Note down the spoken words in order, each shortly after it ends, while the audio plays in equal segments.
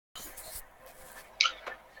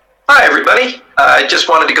everybody. I just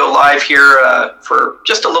wanted to go live here for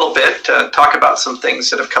just a little bit to talk about some things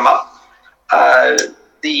that have come up.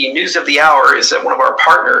 The news of the hour is that one of our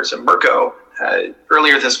partners, Emergo,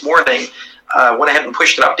 earlier this morning went ahead and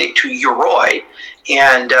pushed an update to Yoroi.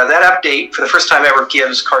 And that update, for the first time ever,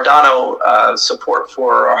 gives Cardano support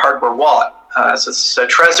for a hardware wallet. So it's a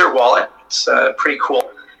Trezor wallet. It's pretty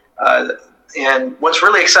cool. And what's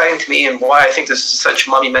really exciting to me and why I think this is such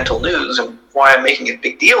monumental news and why I'm making a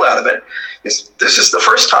big deal out of it is this is the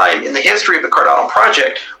first time in the history of the Cardano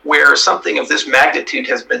project where something of this magnitude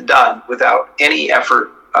has been done without any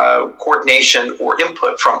effort, coordination, or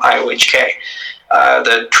input from IOHK.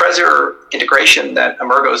 The Trezor integration that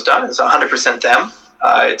Emergo has done is 100% them.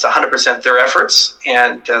 It's 100% their efforts,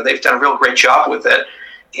 and they've done a real great job with it.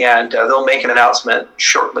 And they'll make an announcement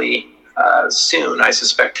shortly soon, I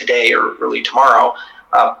suspect today or early tomorrow,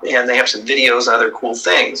 and they have some videos and other cool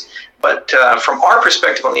things. But from our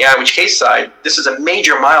perspective on the IOHK side, this is a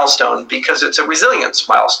major milestone because it's a resilience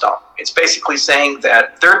milestone. It's basically saying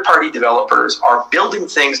that third-party developers are building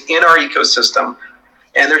things in our ecosystem,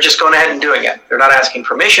 and they're just going ahead and doing it. They're not asking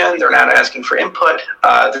permission, they're not asking for input,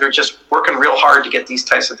 they're just working real hard to get these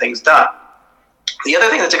types of things done. The other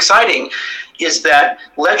thing that's exciting is that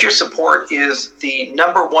Ledger support is the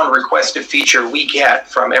 #1 requested feature we get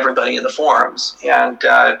from everybody in the forums. And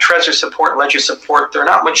Trezor support and Ledger support, they're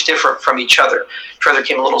not much different from each other. Trezor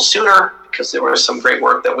came a little sooner because there was some great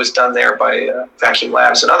work that was done there by Vacuum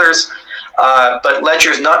Labs and others. But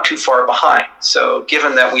Ledger is not too far behind. So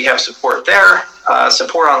given that we have support there,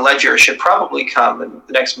 support on Ledger should probably come in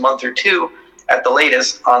the next month or two at the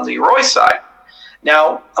latest on the Yoroi side.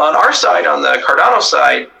 Now, on our side, on the Cardano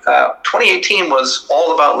side, 2018 was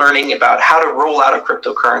all about learning about how to roll out a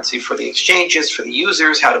cryptocurrency for the exchanges, for the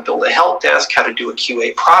users, how to build a help desk, how to do a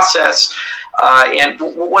QA process, and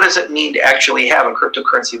what does it mean to actually have a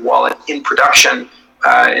cryptocurrency wallet in production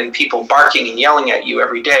and people barking and yelling at you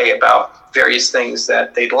every day about various things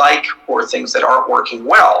that they'd like or things that aren't working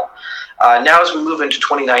well. Now, as we move into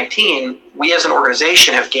 2019, we as an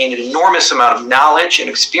organization have gained an enormous amount of knowledge and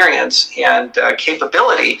experience and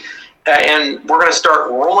capability, and we're going to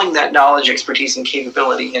start rolling that knowledge, expertise, and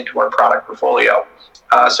capability into our product portfolio.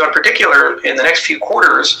 So in particular, in the next few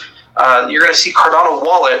quarters, you're going to see Cardano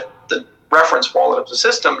Wallet, the reference wallet of the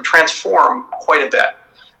system, transform quite a bit.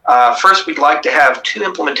 First, we'd like to have 2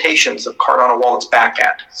 implementations of Cardano Wallet's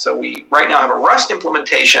backend. So we right now have a Rust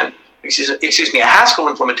implementation, a Haskell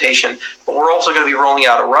implementation, but we're also going to be rolling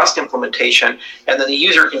out a Rust implementation, and then the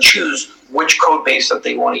user can choose which code base that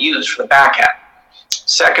they want to use for the backend.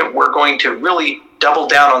 Second, we're going to really double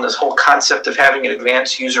down on this whole concept of having an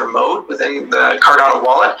advanced user mode within the Cardano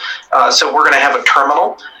wallet. So we're going to have a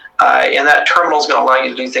terminal, and that terminal is going to allow you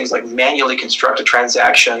to do things like manually construct a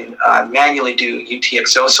transaction, manually do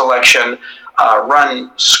UTXO selection,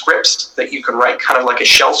 run scripts that you can write kind of like a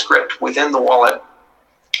shell script within the wallet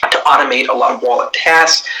to automate a lot of wallet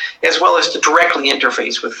tasks, as well as to directly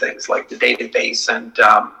interface with things like the database and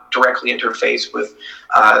directly interface with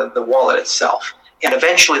the wallet itself. And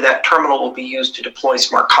eventually that terminal will be used to deploy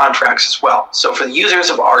smart contracts as well. So for the users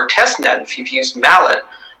of our testnet, if you've used Mallet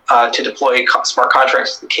to deploy smart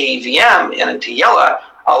contracts to the KEVM and into Yella,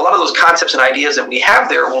 a lot of those concepts and ideas that we have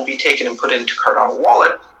there will be taken and put into Cardano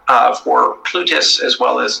Wallet for Plutus, as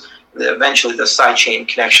well as eventually the sidechain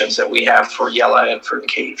connections that we have for Yella and for the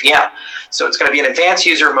KEVM. So it's going to be an advanced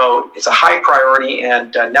user mode. It's a high priority,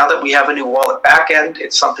 and now that we have a new wallet backend,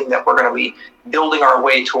 it's something that we're going to be building our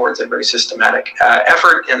way towards a very systematic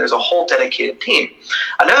effort, and there's a whole dedicated team.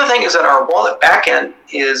 Another thing is that our wallet backend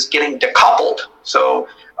is getting decoupled. So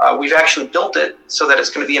we've actually built it so that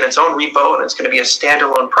it's going to be in its own repo and it's going to be a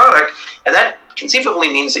standalone product, and that conceivably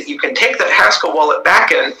means that you can take that Haskell wallet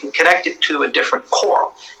backend and connect it to a different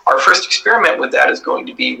core. Our first experiment with that is going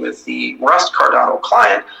to be with the Rust Cardano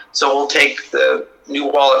client. So we'll take the new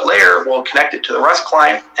wallet layer, we'll connect it to the Rust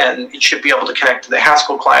client, and it should be able to connect to the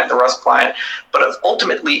Haskell client, the Rust client. But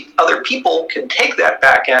ultimately, other people can take that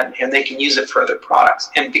backend and they can use it for other products.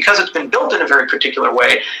 And because it's been built in a very particular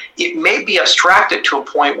way, it may be abstracted to a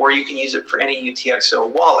point where you can use it for any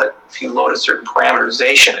UTXO wallet if you load a certain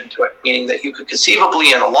parameterization into it, meaning that you could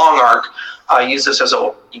conceivably, in a long arc, use this as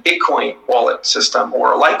a Bitcoin wallet system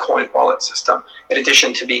or a Litecoin wallet system, in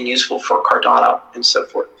addition to being useful for Cardano and so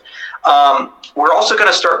forth. We're also going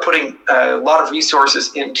to start putting a lot of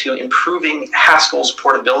resources into improving Haskell's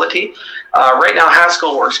portability. Right now,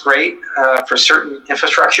 Haskell works great for certain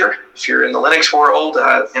infrastructure. If you're in the Linux world,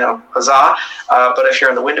 huzzah. But if you're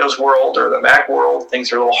in the Windows world or the Mac world,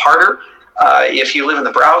 things are a little harder. If you live in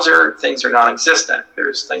the browser, things are non-existent.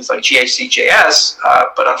 There's things like GHCJS,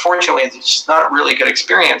 but unfortunately, it's just not a really good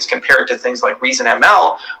experience compared to things like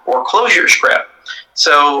ReasonML or ClojureScript.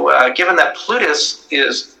 So given that Plutus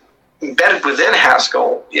is embedded within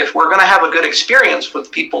Haskell, if we're going to have a good experience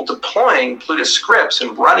with people deploying Plutus scripts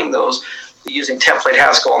and running those using template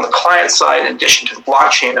Haskell on the client side in addition to the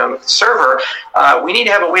blockchain on the server, we need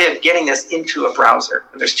to have a way of getting this into a browser.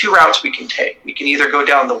 And there's two routes we can take. We can either go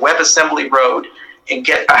down the WebAssembly road and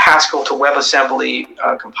get a Haskell to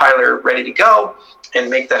WebAssembly compiler ready to go and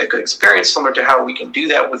make that a good experience, similar to how we can do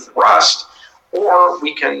that with Rust, or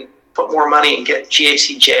we can put more money and get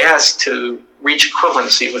GHCJS to reach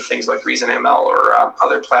equivalency with things like ReasonML or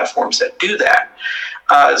other platforms that do that.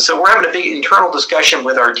 So we're having a big internal discussion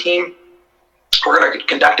with our team. We're going to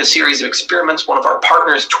conduct a series of experiments. One of our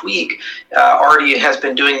partners, Tweak, already has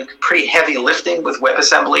been doing pretty heavy lifting with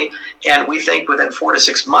WebAssembly, and we think within 4 to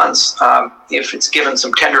 6 months, if it's given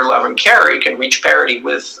some tender love and care, it can reach parity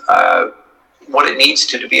with what it needs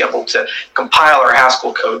to be able to compile our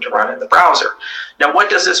Haskell code to run in the browser. Now, what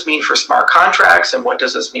does this mean for smart contracts, and what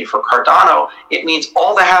does this mean for Cardano? It means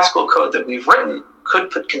all the Haskell code that we've written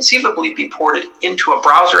could conceivably be ported into a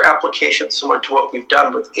browser application similar to what we've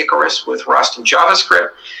done with Icarus, with Rust and JavaScript.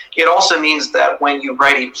 It also means that when you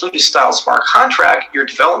write a Plutus-style smart contract, your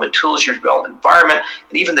development tools, your development environment,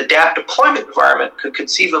 and even the dApp deployment environment could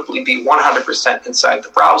conceivably be 100% inside the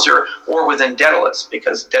browser or within Daedalus,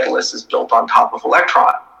 because Daedalus is built on top of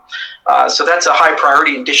Electron. So that's a high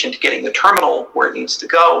priority in addition to getting the terminal where it needs to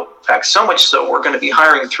go. In fact, so much so, we're going to be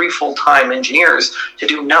hiring 3 full-time engineers to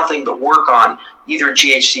do nothing but work on either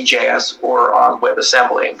GHCJS or on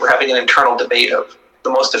WebAssembly. We're having an internal debate of the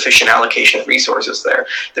most efficient allocation of resources there.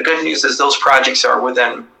 The good news is those projects are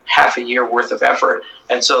within half a year worth of effort,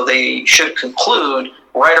 and so they should conclude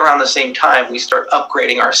right around the same time we start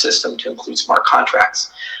upgrading our system to include smart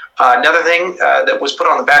contracts. Another thing that was put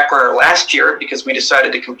on the back burner last year because we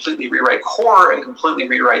decided to completely rewrite core and completely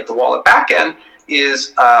rewrite the wallet backend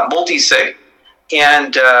is multi-sig.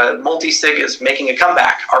 And multi-sig is making a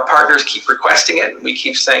comeback. Our partners keep requesting it. We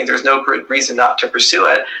keep saying there's no good reason not to pursue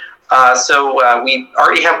it. So we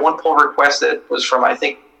already have one pull request that was from, I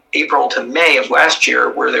think, April to May of last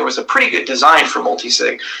year, where there was a pretty good design for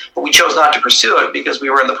multi-sig, but we chose not to pursue it because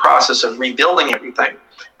we were in the process of rebuilding everything.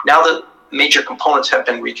 Now that major components have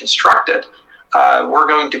been reconstructed, we're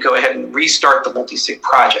going to go ahead and restart the multi-sig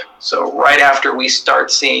project. So right after we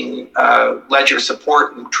start seeing ledger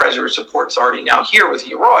support and Trezor support's already now here with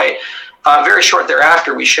Yoroi, very short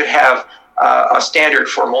thereafter, we should have a standard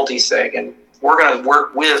for multi-sig, and we're going to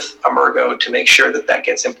work with Emergo to make sure that that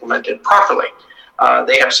gets implemented properly.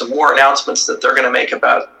 They have some more announcements that they're going to make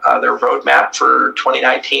about their roadmap for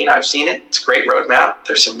 2019. I've seen it. It's a great roadmap.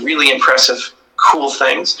 There's some really impressive, cool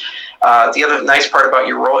things. The other nice part about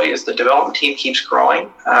Yoroi is the development team keeps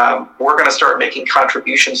growing. We're going to start making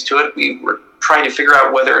contributions to it. We were trying to figure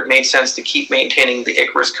out whether it made sense to keep maintaining the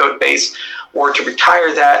Icarus code base or to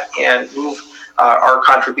retire that and move our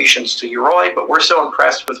contributions to Yoroi. But we're so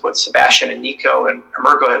impressed with what Sebastian and Nico and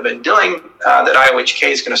Emergo have been doing that IOHK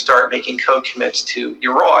is going to start making code commits to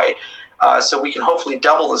Yoroi. So we can hopefully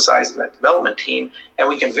double the size of that development team, and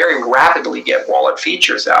we can very rapidly get wallet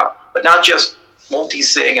features out, but not just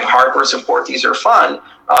multi-sig and hardware support. These are fun,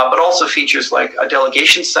 but also features like a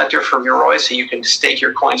delegation center for Yoroi, so you can stake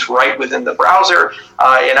your coins right within the browser,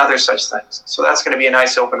 and other such things. So that's going to be a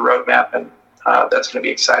nice open roadmap, and that's going to be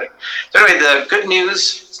exciting. So anyway, the good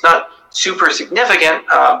news, it's not super significant,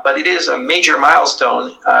 but it is a major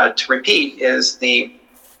milestone to repeat, is the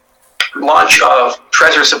launch of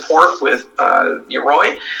Trezor support with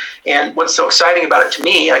Yoroi. And what's so exciting about it to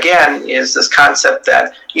me, again, is this concept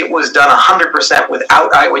that it was done 100%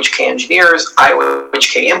 without IOHK engineers,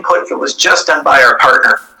 IOHK input. It was just done by our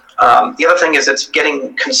partner. The other thing is it's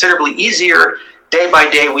getting considerably easier day by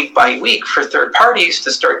day, week by week for third parties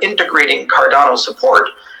to start integrating Cardano support.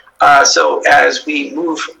 So as we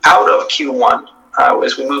move out of Q1,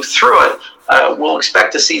 as we move through it, we'll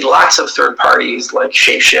expect to see lots of third parties like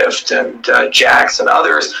Shapeshift and Jax and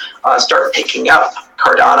others start picking up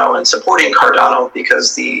Cardano and supporting Cardano,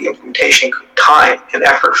 because the implementation time and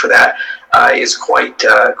effort for that is quite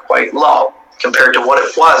low compared to what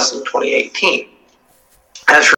it was in 2018. As for